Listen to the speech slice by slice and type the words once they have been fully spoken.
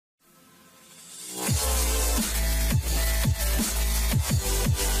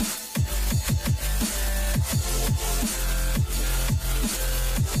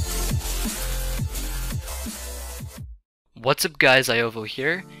What's up guys, Ziovo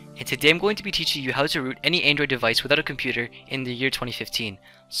here, and today I'm going to be teaching you how to root any Android device without a computer in the year 2015.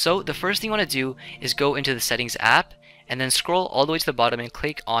 So the first thing you want to do is go into the settings app and then scroll all the way to the bottom and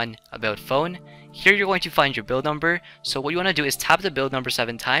click on About Phone. Here you're going to find your build number, so what you want to do is tap the build number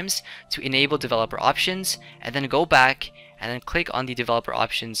 7 times to enable developer options, and then go back and then click on the developer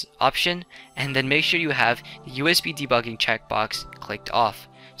options option, and then make sure you have the USB debugging checkbox clicked off.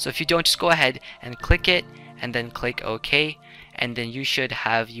 So if you don't, just go ahead and click it and then click OK, and then you should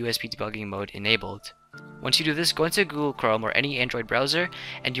have USB debugging mode enabled. Once you do this, go into Google Chrome or any Android browser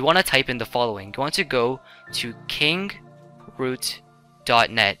and you want to type in the following. You want to go to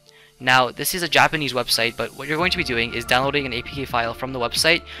KingRoot.net. Now this is a Japanese website, but what you're going to be doing is downloading an APK file from the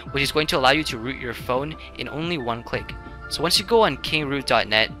website, which is going to allow you to root your phone in only one click. So once you go on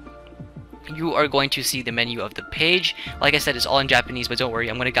KingRoot.net, you are going to see the menu of the page. Like I said, it's all in Japanese, but don't worry,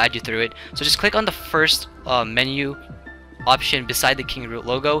 I'm going to guide you through it. So just click on the first menu option beside the KingRoot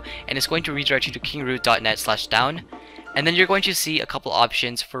logo, and it's going to redirect you to kingroot.net/down. And then you're going to see a couple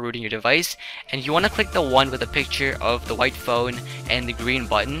options for rooting your device, and you want to click the one with a picture of the white phone and the green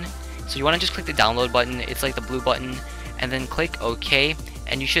button. So you want to just click the download button, it's like the blue button, and then click OK.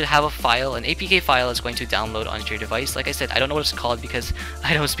 And you should have a file, an APK file is going to download onto your device. Like I said, I don't know what it's called because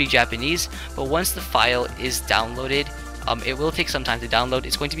I don't speak Japanese, but once the file is downloaded, it will take some time to download.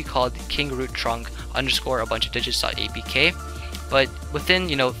 It's going to be called KingRoot trunk _ a bunch of digits.apk, but within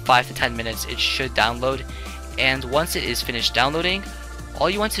 5 to 10 minutes it should download. And once it is finished downloading, all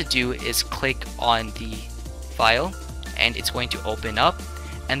you want to do is click on the file and it's going to open up,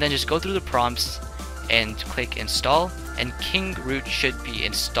 and then just go through the prompts and click install, and KingRoot should be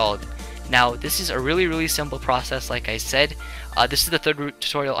installed. Now this is a really simple process. Like I said, this is the third root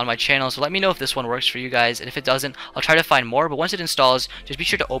tutorial on my channel, so let me know if this one works for you guys, and if it doesn't, I'll try to find more. But once it installs, just be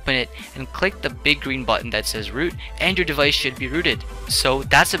sure to open it and click the big green button that says root, and your device should be rooted. So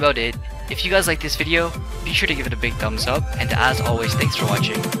that's about it. If you guys like this video, be sure to give it a big thumbs up, and as always, thanks for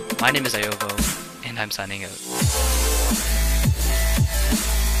watching. My name is Ziovo, and I'm signing out.